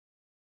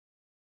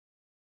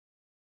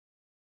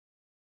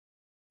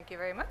Thank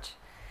you very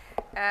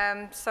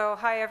much. So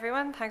hi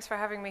everyone, thanks for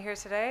having me here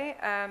today.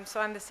 So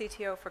I'm the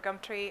CTO for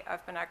GOTO.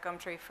 I've been at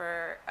GOTO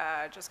for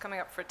just coming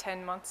up for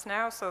 10 months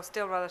now, so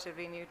still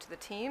relatively new to the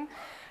team.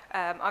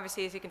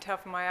 Obviously, as you can tell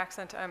from my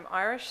accent, I'm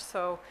Irish,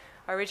 so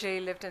I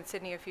originally lived in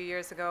Sydney a few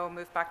years ago,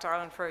 moved back to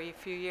Ireland for a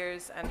few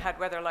years and had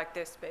weather like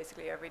this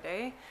basically every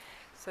day.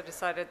 So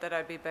decided that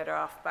I'd be better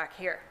off back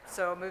here.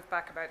 So moved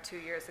back about 2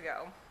 years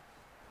ago.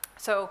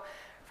 So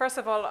first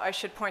of all, I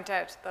should point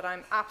out that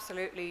I'm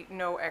absolutely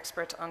no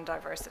expert on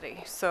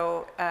diversity.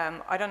 So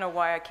I don't know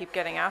why I keep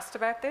getting asked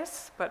about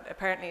this, but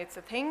apparently it's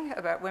a thing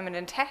about women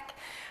in tech.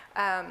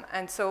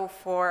 And so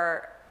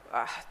for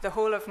the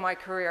whole of my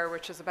career,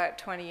 which is about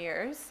 20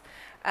 years,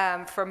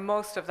 for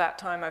most of that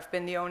time, I've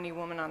been the only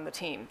woman on the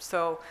team.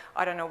 So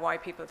I don't know why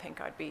people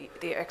think I'd be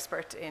the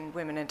expert in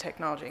women in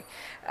technology.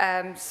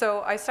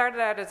 So I started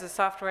out as a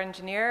software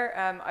engineer.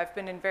 I've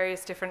been in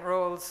various different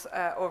roles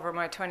over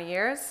my 20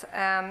 years.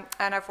 And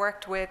I've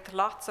worked with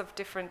lots of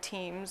different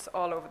teams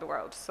all over the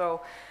world.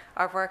 So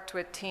I've worked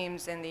with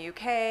teams in the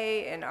UK,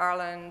 in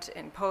Ireland,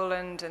 in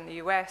Poland, in the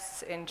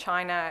US, in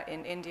China,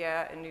 in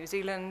India, in New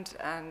Zealand,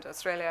 and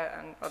Australia,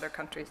 and other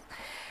countries.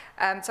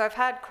 So I've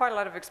had quite a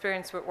lot of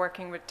experience with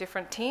working with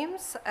different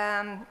teams.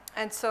 And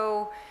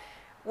so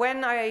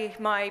when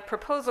my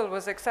proposal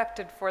was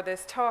accepted for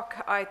this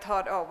talk, I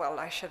thought, oh, well,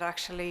 I should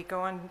actually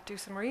go and do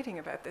some reading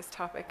about this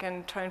topic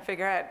and try and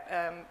figure out,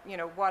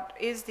 what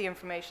is the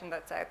information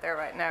that's out there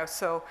right now.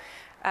 So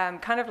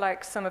kind of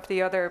like some of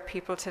the other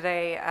people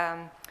today,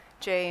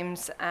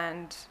 James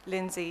and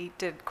Lindsay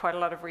did quite a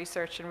lot of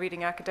research and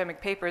reading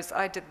academic papers.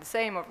 I did the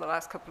same over the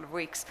last couple of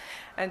weeks.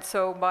 And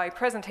so my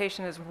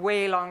presentation is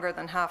way longer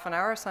than half an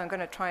hour, so I'm going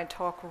to try and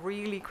talk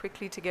really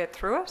quickly to get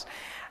through it.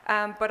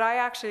 But I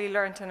actually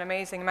learned an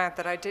amazing amount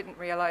that I didn't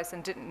realize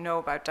and didn't know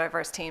about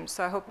diverse teams.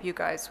 So I hope you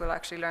guys will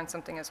actually learn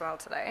something as well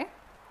today.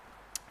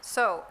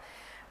 So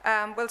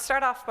we'll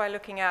start off by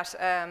looking at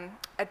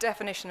a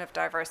definition of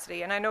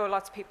diversity. And I know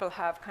lots of people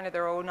have kind of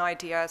their own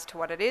idea as to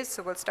what it is,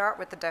 so we'll start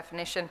with the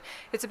definition.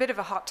 It's a bit of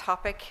a hot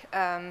topic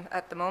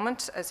at the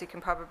moment, as you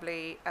can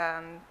probably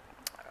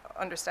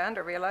understand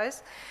or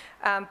realize,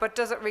 but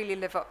does it really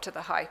live up to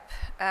the hype?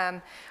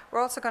 We're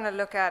also going to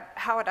look at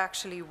how it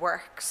actually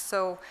works.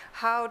 So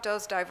how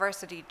does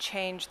diversity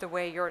change the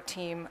way your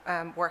team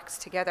works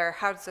together?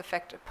 How does it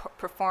affect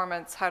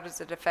performance? How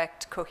does it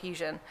affect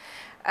cohesion?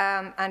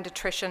 And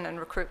attrition and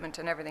recruitment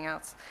and everything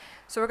else.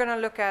 So we're going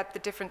to look at the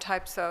different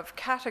types of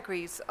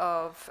categories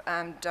of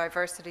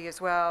diversity as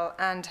well,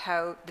 and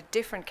how the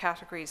different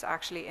categories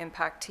actually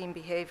impact team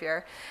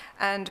behavior.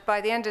 And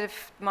by the end of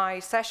my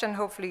session,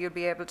 hopefully you'll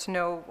be able to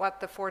know what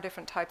the 4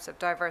 different types of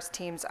diverse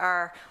teams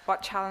are,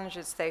 what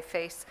challenges they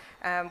face,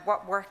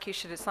 what work you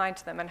should assign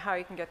to them, and how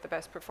you can get the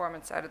best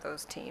performance out of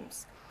those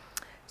teams.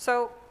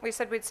 So we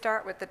said we'd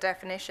start with the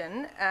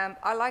definition.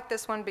 I like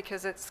this one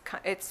because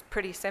it's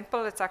pretty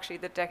simple. It's actually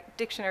the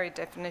dictionary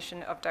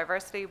definition of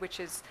diversity, which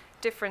is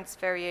difference,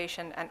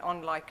 variation, and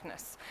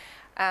unlikeness.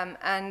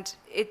 And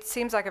it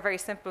seems like a very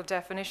simple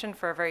definition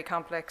for a very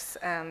complex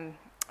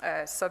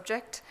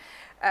subject.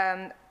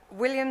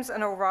 Williams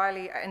and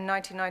O'Reilly in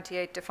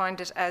 1998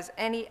 defined it as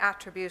any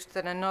attribute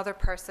that another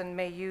person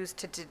may use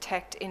to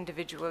detect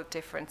individual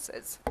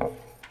differences.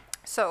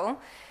 So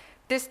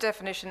this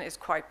definition is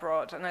quite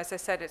broad, and as I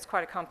said, it's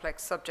quite a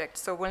complex subject,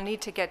 so we'll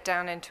need to get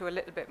down into a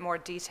little bit more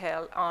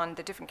detail on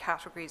the different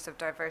categories of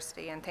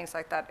diversity and things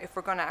like that if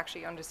we're going to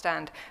actually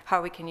understand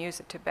how we can use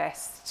it to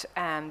best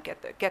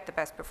get the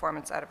best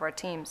performance out of our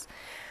teams.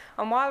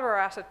 And while we're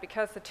at it,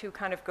 because the two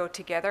kind of go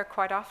together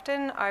quite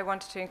often, I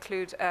wanted to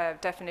include a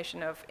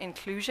definition of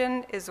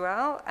inclusion as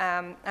well.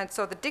 And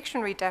so the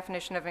dictionary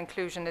definition of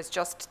inclusion is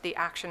just the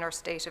action or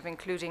state of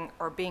including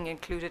or being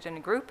included in a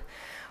group.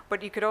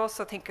 But you could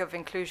also think of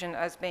inclusion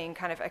as being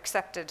kind of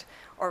accepted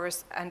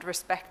and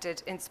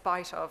respected in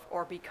spite of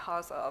or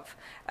because of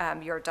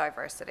your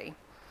diversity.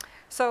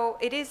 So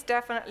it is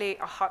definitely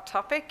a hot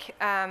topic,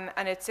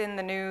 and it's in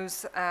the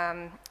news,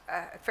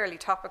 fairly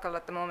topical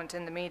at the moment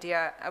in the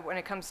media when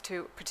it comes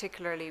to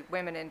particularly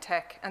women in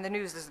tech. And the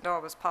news isn't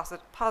always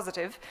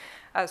positive,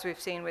 as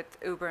we've seen with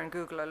Uber and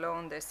Google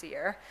alone this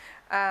year.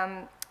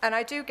 And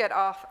I do get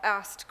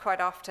asked quite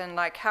often,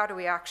 like, how do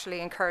we actually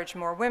encourage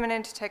more women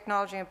into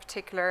technology in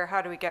particular?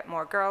 How do we get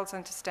more girls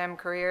into STEM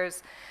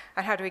careers?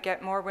 And how do we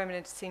get more women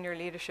into senior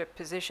leadership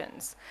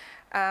positions?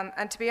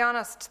 And to be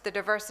honest, the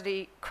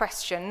diversity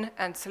question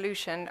and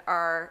solution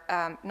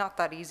are not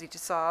that easy to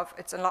solve.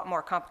 It's a lot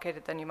more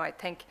complicated than you might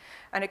think,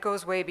 and it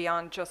goes way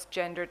beyond just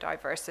gender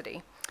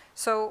diversity.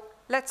 So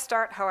let's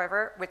start,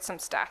 however, with some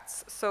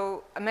stats.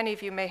 So many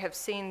of you may have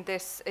seen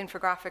this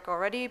infographic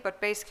already, but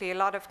basically a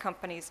lot of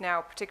companies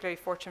now, particularly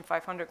Fortune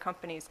 500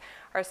 companies,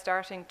 are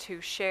starting to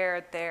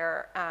share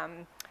their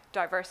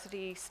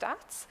diversity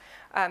stats.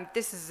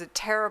 This is a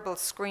terrible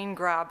screen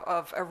grab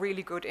of a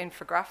really good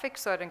infographic,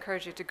 so I'd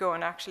encourage you to go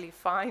and actually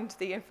find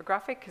the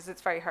infographic because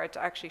it's very hard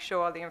to actually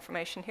show all the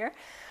information here.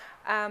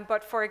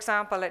 But for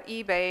example, at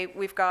eBay,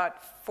 we've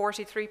got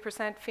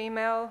 43%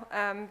 female,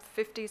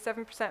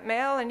 57%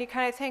 male, and you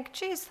kind of think,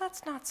 geez,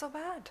 that's not so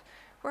bad.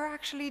 we're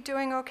actually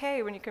doing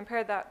okay when you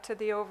compare that to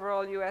the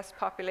overall US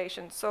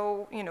population.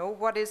 So, you know,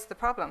 what is the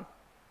problem?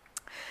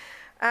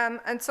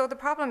 And so the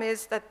problem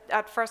is that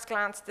at first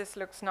glance, this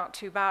looks not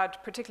too bad,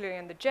 particularly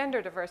on the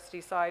gender diversity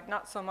side,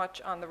 not so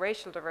much on the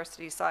racial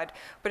diversity side,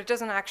 but it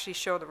doesn't actually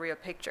show the real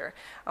picture.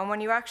 And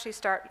when you actually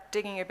start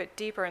digging a bit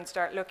deeper and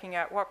start looking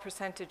at what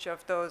percentage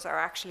of those are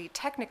actually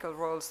technical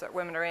roles that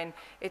women are in,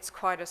 it's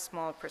quite a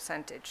small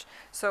percentage.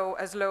 So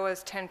as low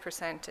as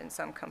 10% in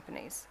some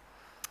companies.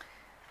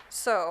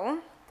 So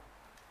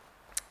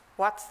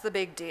what's the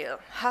big deal?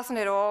 Hasn't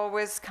it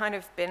always kind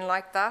of been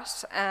like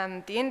that?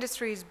 The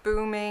industry's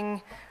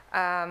booming.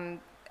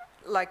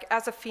 Like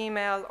as a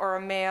female or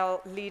a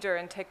male leader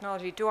in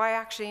technology, do I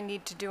actually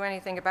need to do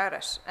anything about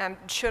it?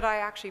 Should I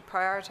actually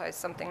prioritize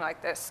something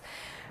like this?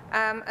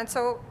 And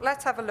so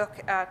let's have a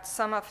look at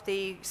some of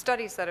the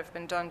studies that have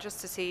been done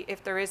just to see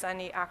if there is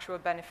any actual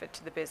benefit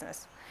to the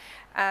business.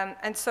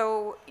 And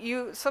so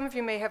some of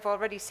you may have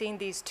already seen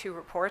these two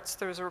reports.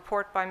 There was a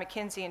report by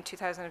McKinsey in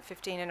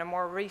 2015 and a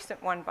more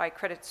recent one by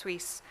Credit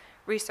Suisse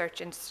Research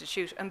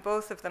Institute, and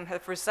both of them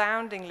have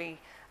resoundingly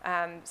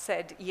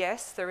said,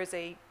 yes, there is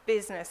a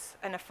business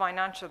and a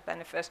financial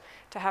benefit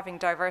to having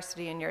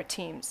diversity in your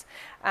teams.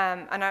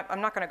 And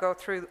I'm not going to go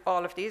through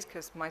all of these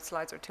because my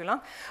slides are too long,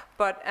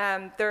 but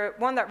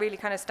one that really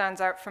kind of stands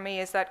out for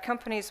me is that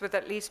companies with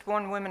at least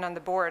one woman on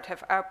the board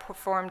have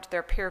outperformed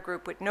their peer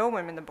group with no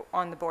women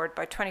on the board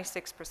by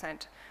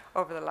 26%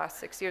 over the last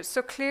 6 years.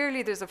 So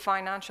clearly there's a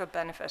financial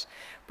benefit,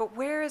 but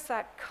where is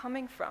that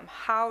coming from?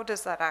 How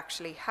does that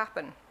actually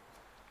happen?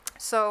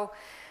 So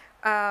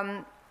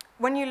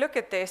when you look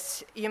at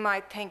this, you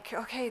might think,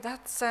 okay,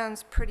 that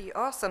sounds pretty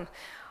awesome.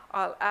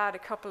 I'll add a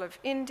couple of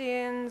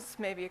Indians,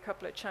 maybe a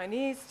couple of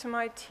Chinese to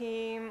my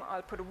team.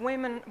 I'll put a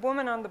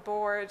woman on the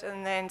board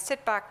and then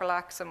sit back,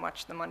 relax, and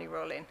watch the money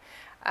roll in.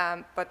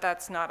 But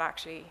that's not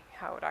actually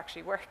how it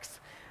actually works.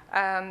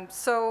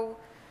 So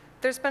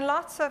there's been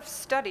lots of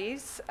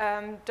studies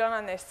done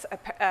on this,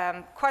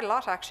 quite a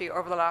lot actually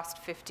over the last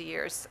 50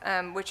 years,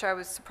 which I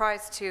was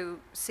surprised to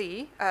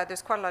see.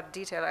 There's quite a lot of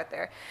detail out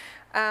there.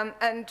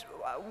 And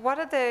what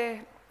are the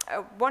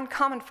one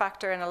common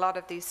factor in a lot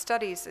of these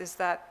studies is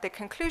that the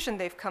conclusion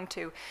they've come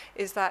to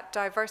is that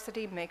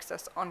diversity makes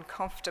us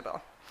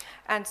uncomfortable.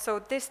 And so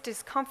this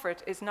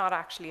discomfort is not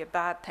actually a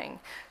bad thing.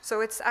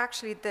 So it's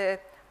actually the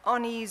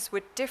unease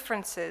with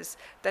differences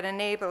that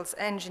enables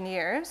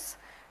engineers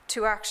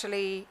to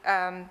actually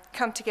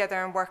come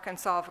together and work and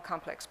solve a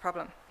complex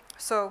problem.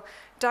 So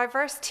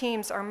diverse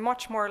teams are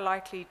much more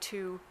likely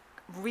to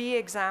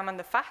re-examine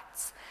the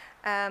facts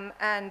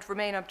and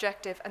remain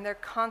objective, and they're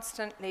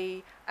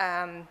constantly,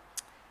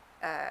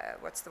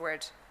 what's the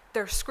word?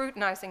 They're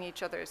scrutinizing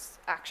each other's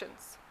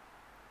actions.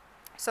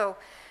 So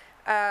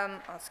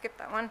I'll skip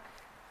that one.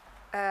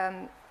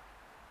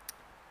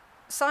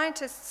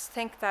 Scientists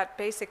think that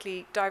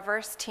basically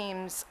diverse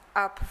teams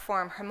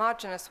outperform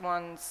homogeneous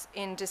ones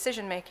in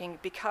decision-making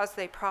because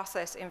they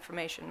process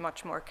information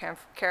much more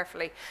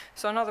carefully.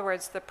 So in other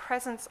words, the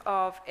presence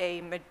of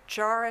a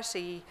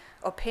majority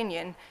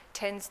opinion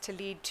tends to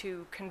lead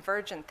to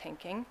convergent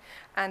thinking,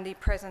 and the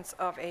presence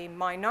of a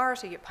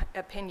minority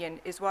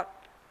opinion is what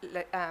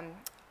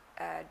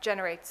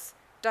generates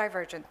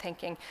divergent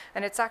thinking.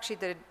 And it's actually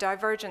the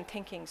divergent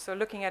thinking, so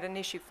looking at an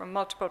issue from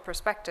multiple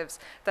perspectives,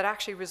 that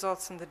actually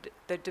results in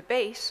the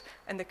debate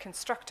and the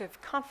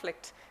constructive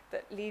conflict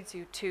that leads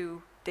you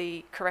to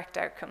the correct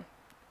outcome.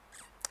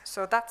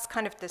 So that's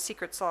kind of the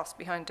secret sauce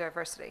behind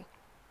diversity.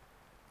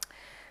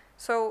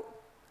 So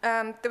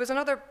there was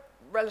another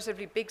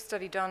relatively big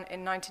study done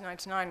in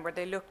 1999 where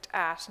they looked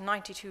at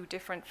 92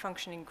 different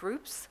functioning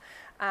groups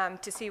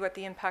to see what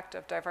the impact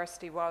of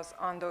diversity was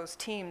on those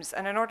teams.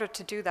 And in order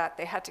to do that,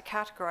 they had to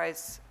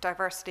categorize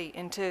diversity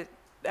into,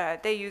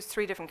 they used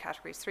 3 different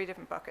categories, 3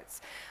 different buckets.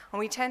 And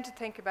we tend to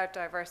think about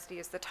diversity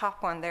as the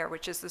top one there,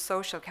 which is the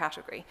social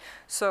category.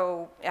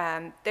 So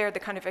they're the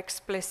kind of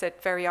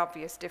explicit, very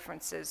obvious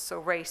differences, so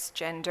race,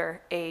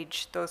 gender,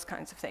 age, those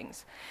kinds of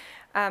things.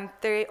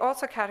 They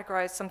also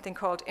categorize something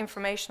called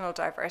informational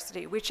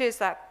diversity, which is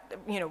that,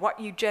 you know, what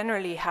you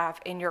generally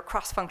have in your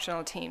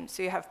cross-functional teams.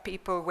 So you have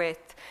people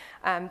with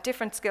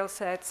different skill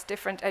sets,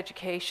 different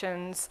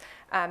educations,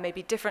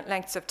 maybe different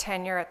lengths of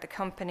tenure at the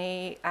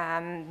company,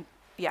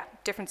 yeah,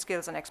 different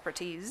skills and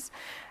expertise.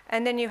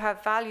 And then you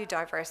have value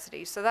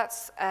diversity. So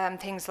that's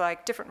things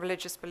like different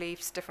religious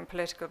beliefs, different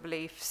political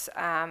beliefs,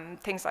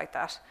 things like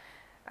that,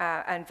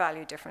 and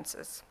value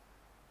differences.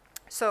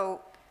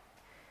 So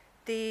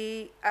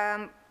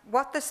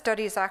what the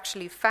studies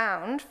actually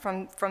found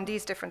from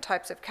these different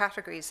types of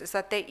categories is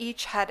that they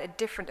each had a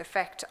different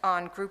effect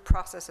on group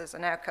processes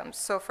and outcomes.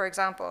 So for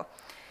example,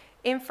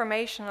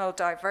 informational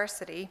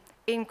diversity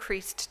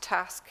increased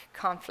task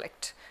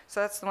conflict. So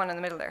that's the one in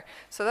the middle there.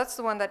 So that's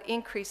the one that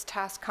increased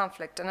task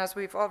conflict. And as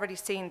we've already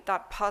seen,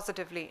 that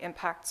positively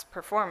impacts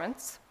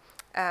performance,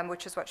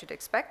 which is what you'd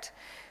expect.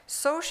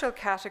 Social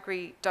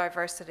category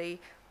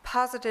diversity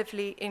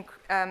positively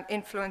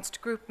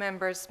influenced group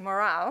members'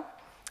 morale,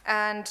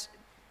 and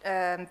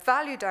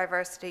value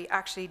diversity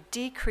actually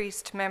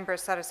decreased member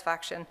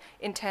satisfaction,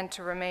 intent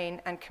to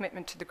remain, and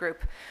commitment to the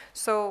group.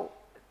 So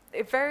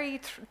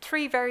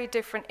three very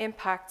different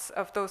impacts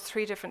of those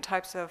three different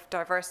types of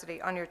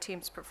diversity on your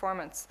team's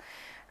performance.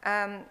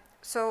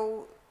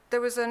 So there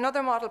was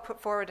another model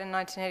put forward in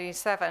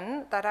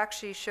 1987 that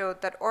actually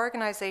showed that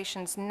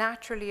organizations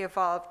naturally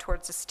evolve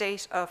towards a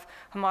state of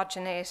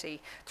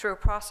homogeneity through a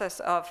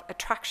process of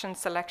attraction,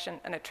 selection,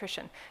 and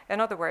attrition. In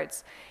other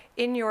words,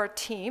 in your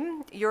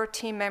team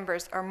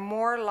members are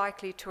more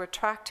likely to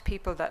attract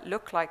people that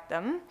look like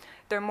them,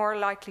 they're more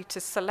likely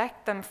to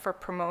select them for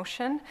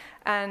promotion,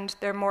 and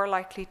they're more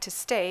likely to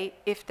stay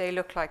if they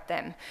look like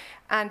them.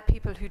 And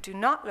people who do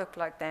not look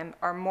like them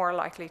are more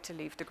likely to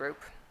leave the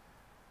group.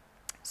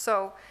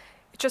 So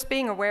just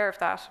being aware of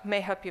that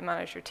may help you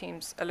manage your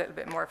teams a little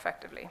bit more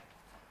effectively.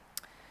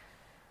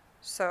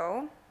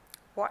 So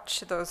what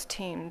should those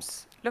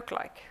teams look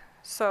like?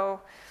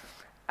 So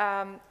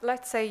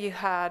let's say you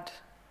had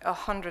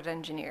 100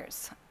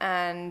 engineers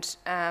and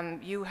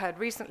you had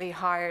recently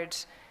hired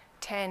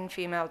 10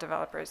 female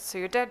developers. So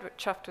you're dead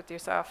chuffed with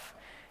yourself.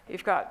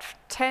 You've got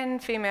 10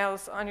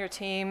 females on your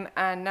team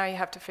and now you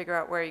have to figure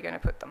out where you're going to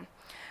put them.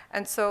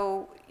 And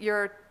so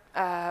your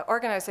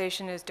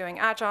organization is doing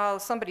agile.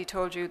 Somebody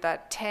told you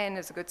that 10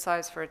 is a good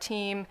size for a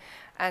team,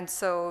 and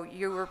so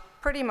you were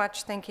pretty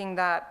much thinking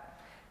that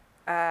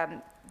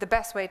the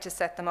best way to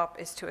set them up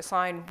is to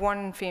assign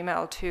one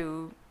female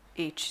to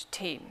each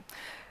team.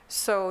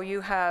 So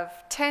you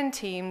have 10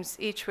 teams,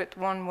 each with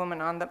one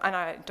woman on them,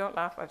 and don't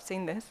laugh, I've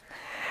seen this,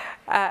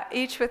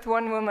 each with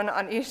one woman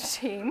on each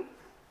team.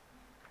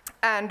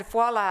 And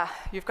voila,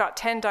 you've got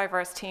 10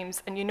 diverse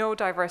teams, and you know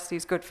diversity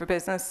is good for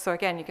business. So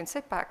again, you can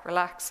sit back,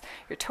 relax.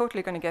 You're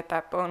totally going to get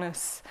that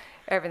bonus.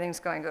 Everything's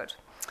going good.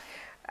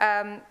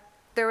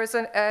 There was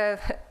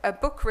a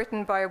book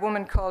written by a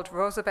woman called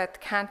Rosabeth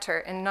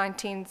Kanter in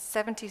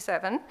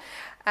 1977,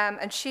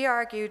 and she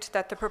argued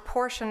that the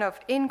proportion of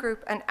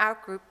in-group and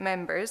out-group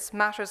members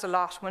matters a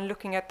lot when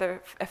looking at the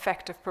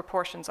effective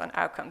proportions on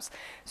outcomes.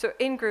 So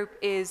in-group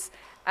is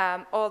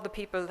all the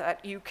people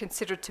that you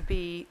consider to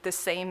be the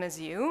same as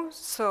you.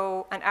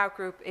 So an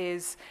out-group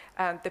is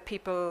the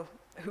people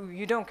who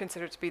you don't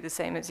consider to be the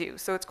same as you.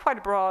 So it's quite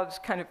a broad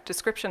kind of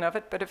description of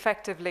it, but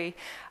effectively,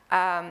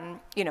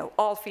 you know,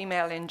 all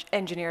female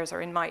engineers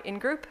are in my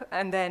in-group,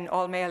 and then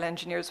all male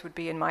engineers would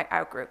be in my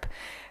out-group,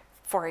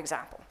 for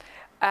example.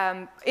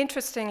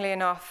 Interestingly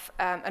enough,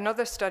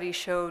 another study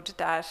showed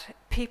that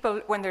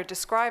people, when they're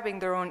describing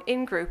their own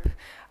in-group,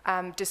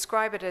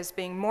 describe it as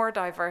being more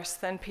diverse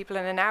than people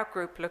in an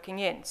out-group looking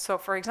in. So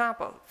for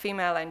example,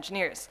 female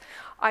engineers.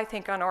 I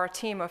think on our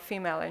team of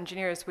female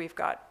engineers, we've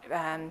got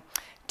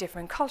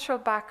different cultural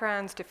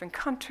backgrounds, different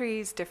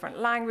countries, different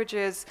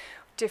languages,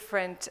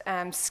 different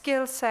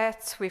skill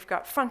sets. We've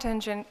got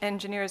front-end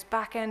engineers,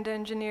 back-end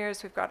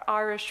engineers, we've got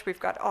Irish, we've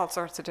got all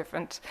sorts of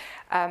different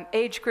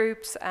age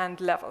groups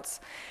and levels.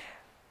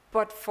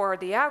 But for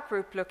the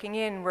out-group looking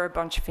in, we're a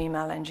bunch of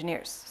female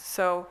engineers.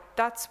 So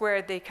that's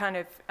where the kind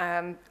of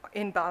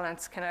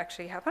imbalance can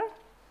actually happen.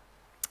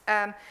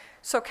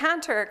 So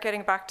Kanter,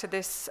 getting back to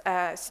this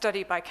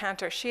study by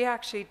Kanter, she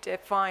actually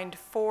defined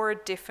 4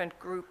 different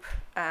group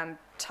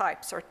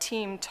types or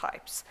team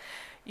types: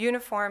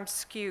 uniform,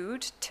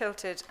 skewed,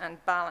 tilted,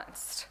 and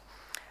balanced.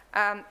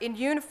 In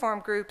uniform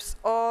groups,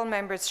 all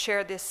members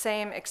share the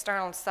same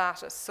external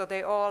status, so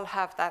they all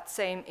have that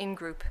same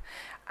in-group.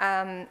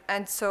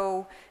 And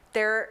so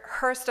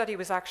her study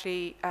was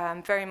actually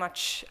very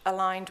much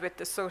aligned with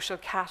the social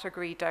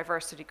category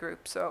diversity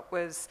group. So it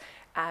was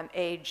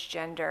age,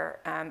 gender,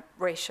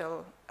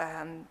 racial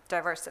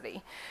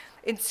diversity.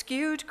 In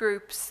skewed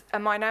groups, a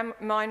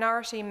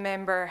minority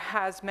member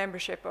has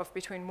membership of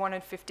between 1%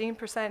 and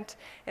 15%.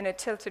 In a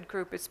tilted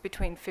group, it's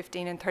between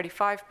 15% and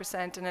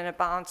 35%. And in a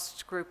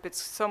balanced group,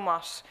 it's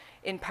somewhat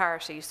in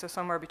parity, so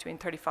somewhere between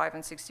 35%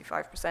 and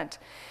 65%.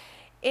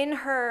 In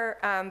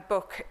her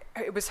book,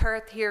 it was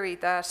her theory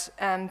that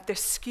the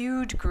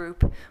skewed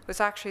group was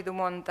actually the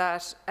one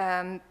that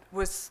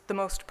was the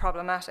most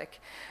problematic.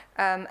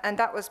 And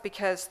that was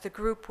because the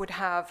group would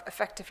have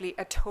effectively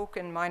a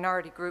token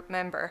minority group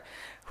member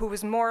who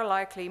was more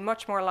likely,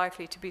 much more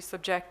likely to be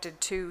subjected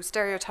to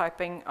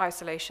stereotyping,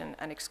 isolation,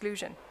 and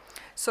exclusion.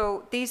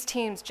 So these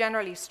teams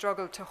generally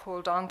struggled to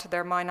hold on to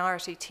their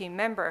minority team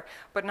member,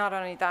 but not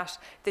only that,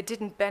 they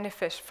didn't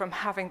benefit from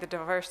having the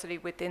diversity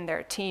within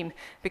their team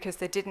because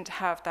they didn't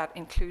have that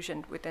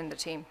inclusion within the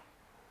team.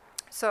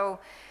 So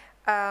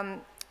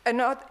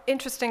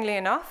interestingly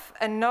enough,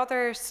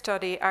 another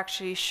study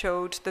actually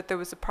showed that there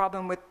was a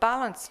problem with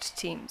balanced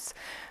teams.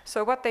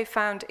 So what they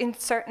found in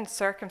certain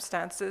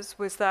circumstances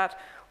was that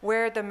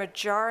where the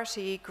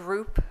majority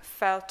group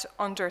felt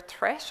under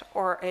threat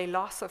or a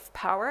loss of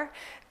power,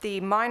 the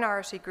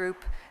minority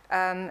group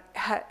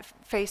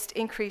faced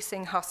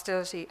increasing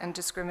hostility and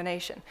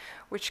discrimination,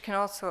 which can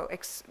also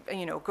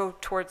go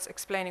towards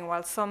explaining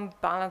why some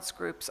balanced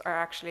groups are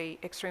actually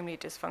extremely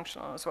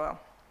dysfunctional as well.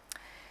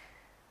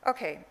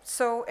 Okay,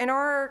 so in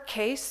our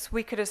case,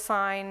 we could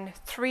assign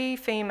 3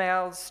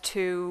 females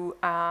to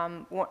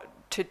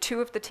to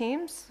 2 of the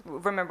teams.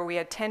 Remember, we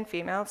had 10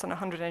 females and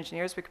 100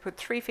 engineers. We could put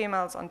 3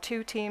 females on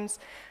 2 teams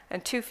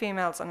and 2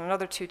 females on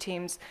another 2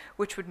 teams,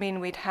 which would mean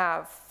we'd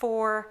have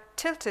 4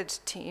 tilted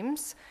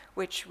teams,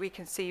 which we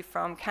can see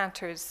from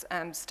Cantor's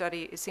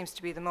study, it seems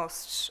to be the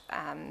most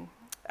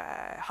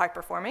high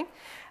performing.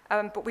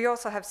 But we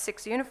also have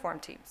 6 uniform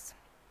teams.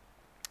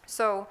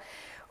 So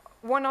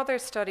one other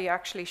study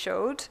actually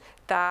showed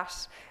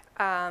that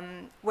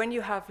when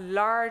you have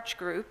large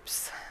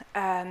groups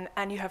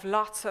and you have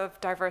lots of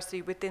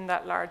diversity within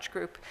that large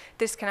group,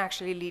 this can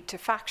actually lead to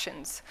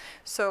factions.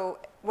 So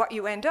what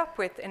you end up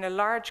with in a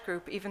large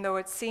group, even though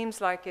it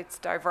seems like it's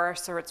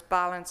diverse or it's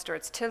balanced or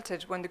it's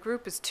tilted, when the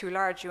group is too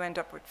large, you end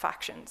up with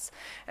factions.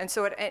 And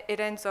so it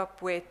ends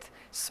up with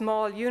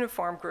small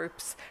uniform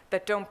groups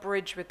that don't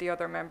bridge with the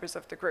other members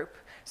of the group.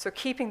 So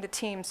keeping the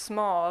team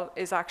small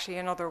is actually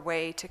another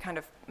way to kind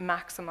of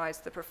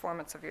maximize the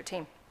performance of your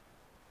team.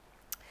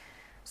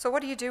 So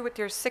what do you do with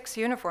your 6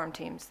 uniform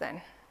teams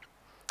then?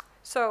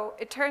 So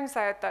it turns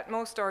out that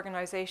most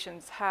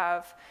organizations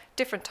have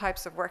different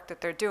types of work that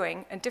they're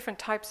doing, and different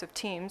types of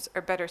teams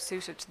are better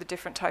suited to the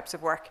different types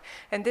of work.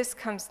 And this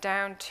comes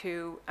down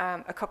to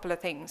a couple of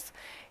things.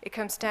 It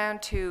comes down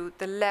to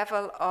the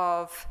level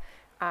of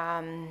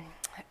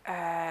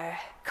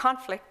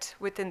conflict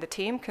within the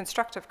team,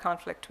 constructive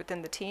conflict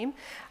within the team,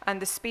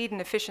 and the speed and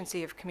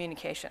efficiency of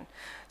communication.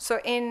 So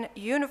in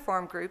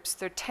uniform groups,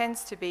 there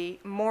tends to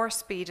be more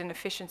speed and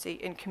efficiency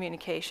in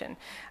communication.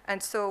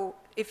 And so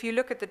if you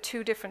look at the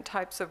 2 different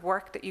types of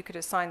work that you could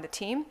assign the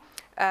team,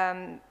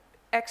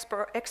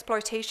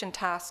 exploitation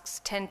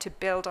tasks tend to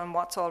build on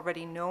what's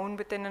already known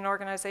within an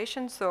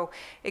organization, so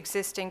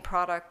existing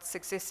products,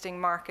 existing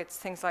markets,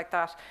 things like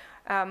that.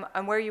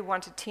 And where you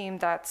want a team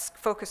that's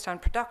focused on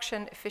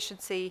production,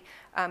 efficiency,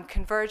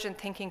 convergent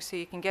thinking so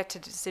you can get to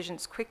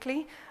decisions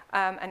quickly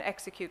and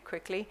execute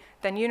quickly,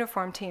 then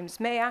uniform teams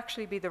may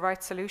actually be the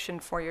right solution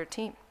for your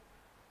team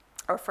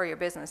or for your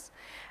business.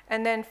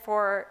 And then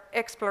for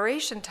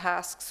exploration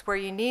tasks where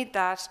you need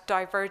that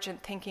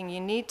divergent thinking,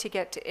 you need to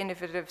get to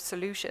innovative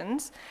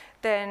solutions,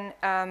 then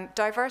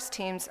diverse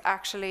teams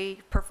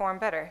actually perform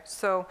better.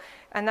 So,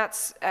 and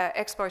that's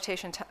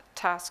exploitation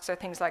tasks are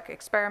things like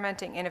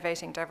experimenting,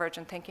 innovating,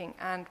 divergent thinking,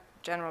 and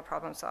general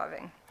problem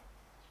solving.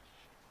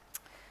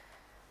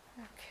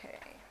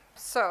 Okay,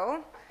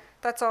 so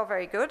that's all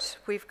very good.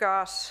 We've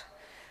got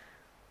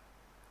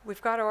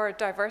our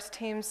diverse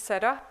teams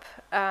set up.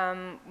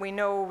 We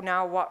know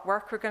now what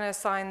work we're going to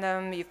assign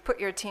them. You've put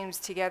your teams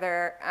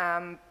together,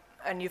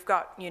 and you've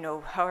got, you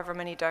know, however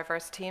many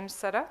diverse teams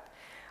set up.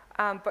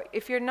 But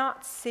if you're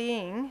not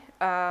seeing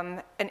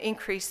an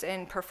increase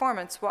in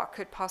performance, what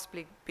could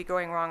possibly be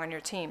going wrong on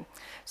your team?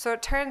 So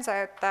it turns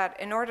out that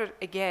in order,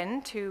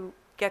 again, to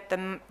get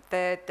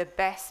the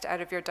best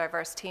out of your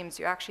diverse teams,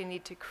 you actually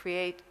need to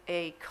create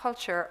a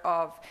culture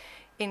of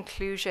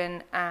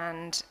inclusion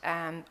and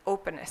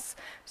openness,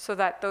 so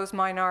that those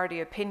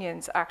minority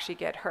opinions actually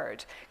get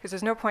heard. Because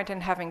there's no point in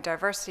having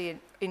diversity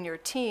in your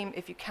team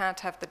if you can't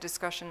have the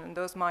discussion and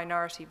those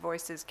minority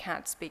voices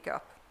can't speak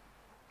up.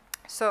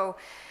 So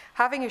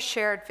having a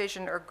shared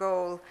vision or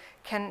goal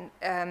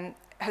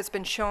has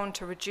been shown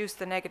to reduce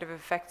the negative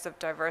effects of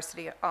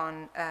diversity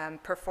on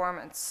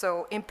performance.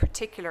 So in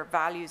particular,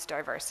 values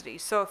diversity.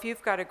 So if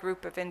you've got a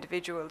group of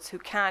individuals who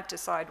can't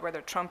decide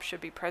whether Trump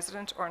should be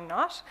president or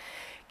not,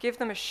 give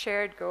them a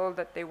shared goal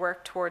that they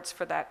work towards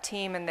for that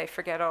team, and they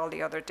forget all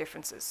the other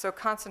differences. So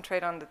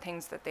concentrate on the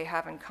things that they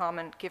have in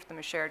common, give them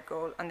a shared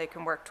goal, and they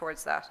can work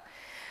towards that.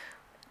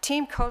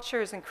 Team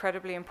culture is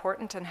incredibly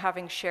important, and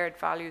having shared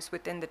values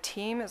within the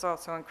team is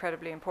also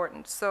incredibly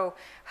important. So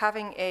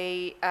having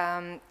a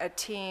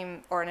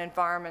team or an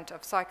environment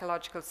of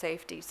psychological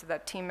safety so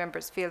that team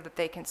members feel that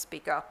they can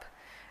speak up.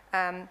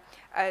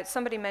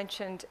 Somebody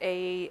mentioned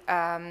a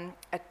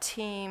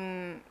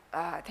team,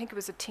 I think it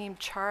was a team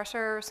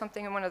charter or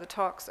something in one of the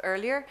talks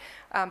earlier,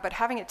 but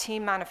having a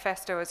team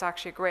manifesto is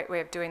actually a great way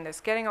of doing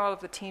this. Getting all of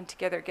the team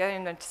together,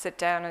 getting them to sit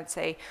down and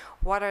say,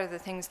 what are the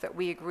things that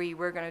we agree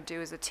we're going to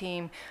do as a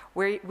team?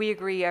 We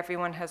agree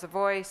everyone has a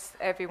voice,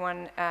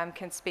 everyone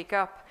can speak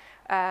up,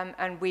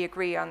 and we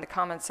agree on the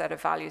common set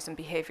of values and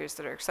behaviors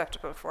that are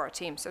acceptable for our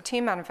team. So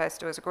team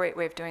manifesto is a great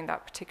way of doing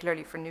that,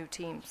 particularly for new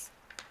teams.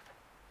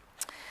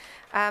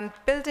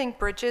 Building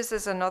bridges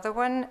is another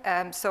one.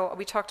 So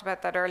we talked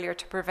about that earlier,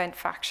 to prevent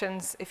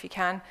factions if you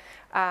can,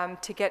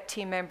 to get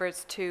team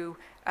members to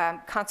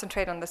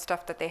concentrate on the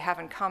stuff that they have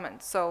in common.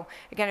 So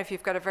again, if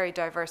you've got a very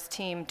diverse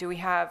team, do we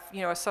have,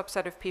 you know, a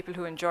subset of people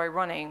who enjoy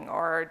running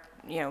or,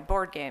 you know,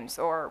 board games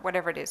or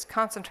whatever it is?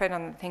 Concentrate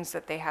on the things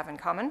that they have in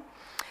common.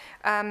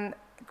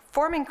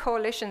 Forming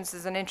coalitions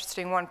is an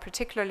interesting one,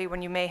 particularly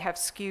when you may have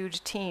skewed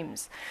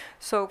teams.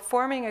 So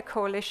forming a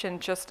coalition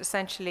just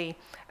essentially,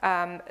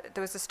 there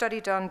was a study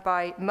done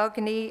by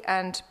Mugni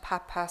and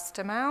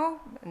Papastamau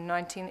in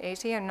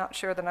 1980. I'm not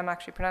sure that I'm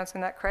actually pronouncing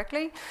that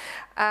correctly.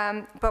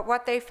 But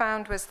what they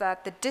found was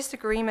that the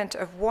disagreement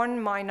of one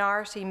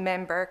minority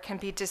member can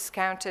be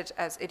discounted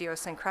as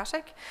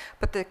idiosyncratic,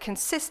 but the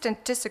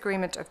consistent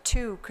disagreement of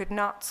two could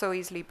not so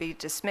easily be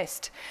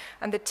dismissed.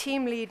 And the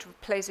team lead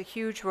plays a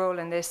huge role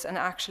in this, and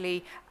actually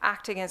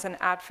acting as an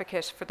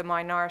advocate for the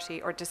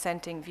minority or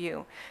dissenting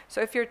view. So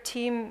if your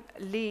team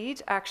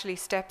lead actually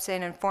steps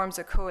in and forms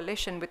a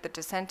coalition with the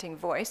dissenting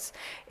voice,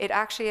 it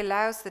actually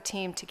allows the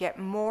team to get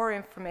more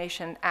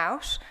information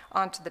out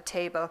onto the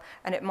table,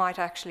 and it might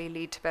actually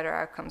lead to better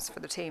outcomes for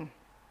the team.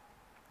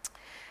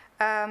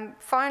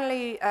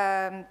 Finally,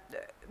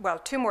 well,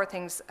 two more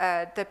things.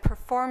 The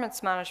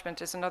performance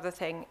management is another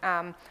thing.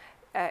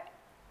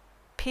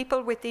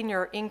 People within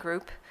your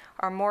in-group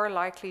are more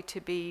likely to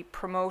be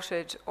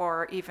promoted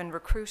or even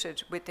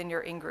recruited within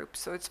your in-group.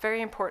 So it's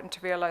very important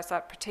to realize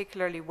that,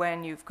 particularly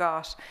when you've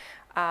got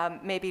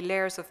maybe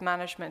layers of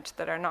management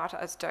that are not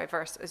as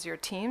diverse as your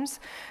teams.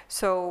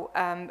 So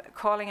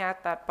calling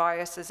out that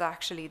bias is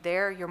actually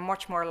there. You're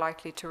much more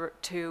likely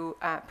to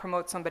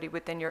promote somebody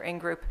within your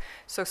in-group.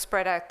 So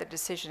spread out the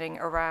decisioning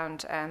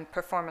around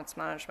performance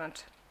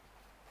management.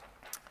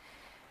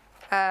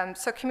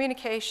 So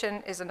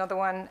communication is another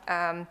one.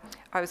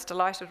 I was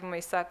delighted when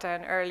we sat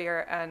down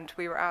earlier and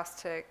we were asked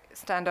to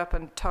stand up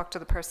and talk to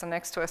the person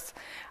next to us.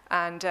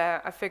 And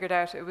I figured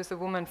out it was a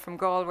woman from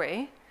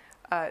Galway.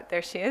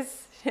 There she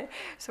is.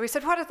 So we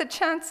said, what are the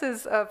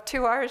chances of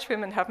two Irish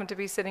women happen to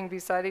be sitting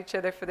beside each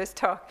other for this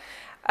talk?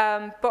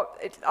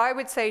 But I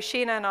would say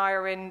Sheena and I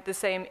are in the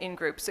same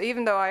in-group. So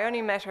even though I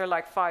only met her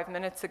like 5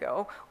 minutes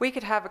ago, we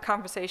could have a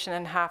conversation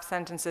in half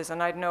sentences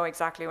and I'd know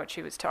exactly what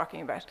she was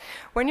talking about.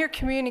 When you're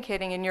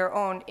communicating in your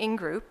own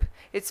in-group,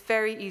 it's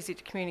very easy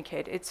to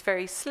communicate. It's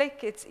very slick,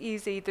 it's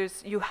easy,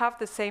 you have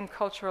the same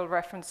cultural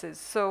references.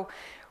 So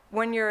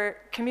when you're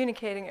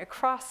communicating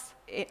across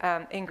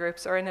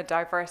in-groups or in a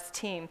diverse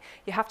team,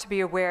 you have to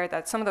be aware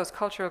that some of those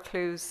cultural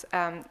clues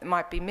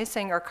might be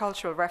missing, or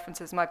cultural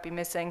references might be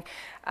missing.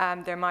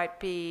 There might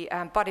be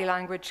body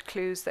language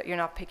clues that you're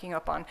not picking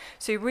up on.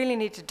 So you really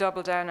need to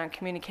double down on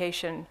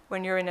communication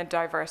when you're in a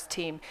diverse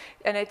team.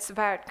 And it's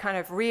about kind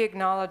of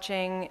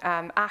re-acknowledging,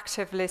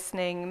 active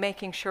listening,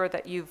 making sure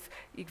that you've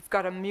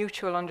got a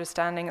mutual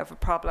understanding of a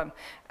problem.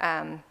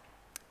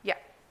 Yeah.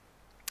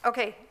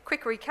 Okay,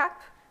 quick recap.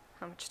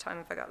 How much time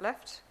have I got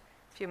left?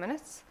 A few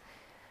minutes.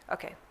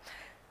 Okay.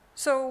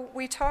 So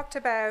we talked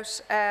about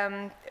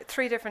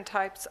 3 different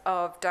types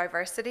of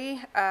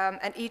diversity,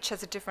 and each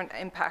has a different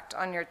impact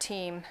on your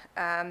team.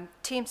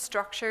 Team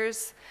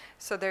structures,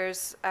 so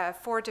there's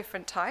 4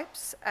 different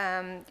types: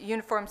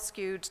 uniform,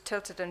 skewed,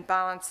 tilted, and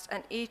balanced,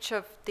 and each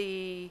of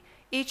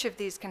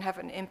these can have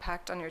an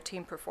impact on your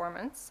team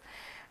performance.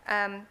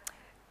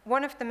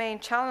 One of the main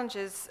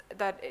challenges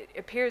that it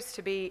appears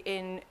to be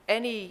in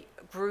any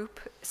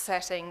group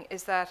setting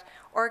is that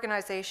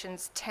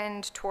organizations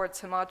tend towards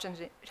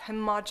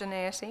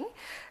homogeneity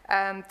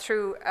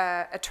through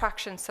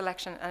attraction,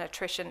 selection, and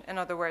attrition. In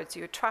other words,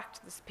 you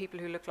attract the people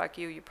who look like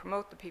you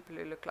promote the people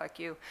who look like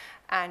you,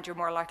 and you're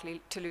more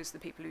likely to lose the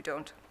people who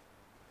don't.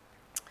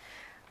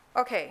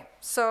 Okay,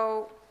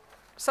 so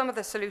some of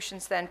the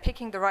solutions then: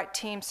 picking the right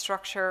team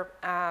structure,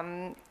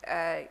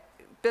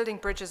 building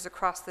bridges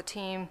across the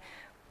team,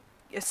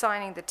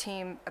 assigning the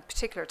team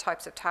particular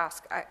types of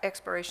tasks,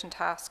 exploration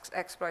tasks,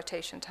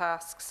 exploitation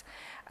tasks,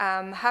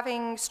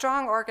 having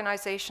strong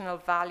organizational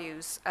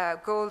values.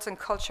 Goals and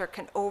culture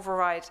can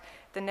override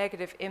the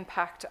negative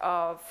impact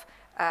of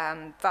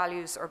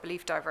values or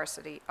belief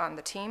diversity on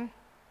the team.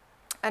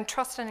 And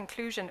trust and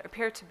inclusion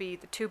appear to be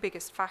the 2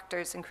 biggest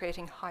factors in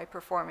creating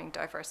high-performing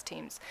diverse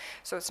teams.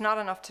 So it's not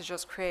enough to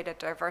just create a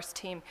diverse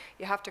team.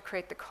 You have to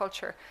create the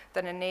culture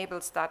that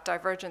enables that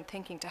divergent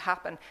thinking to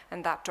happen,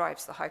 and that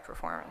drives the high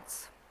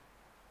performance.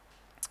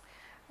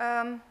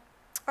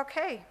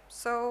 Okay,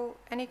 so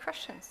any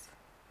questions?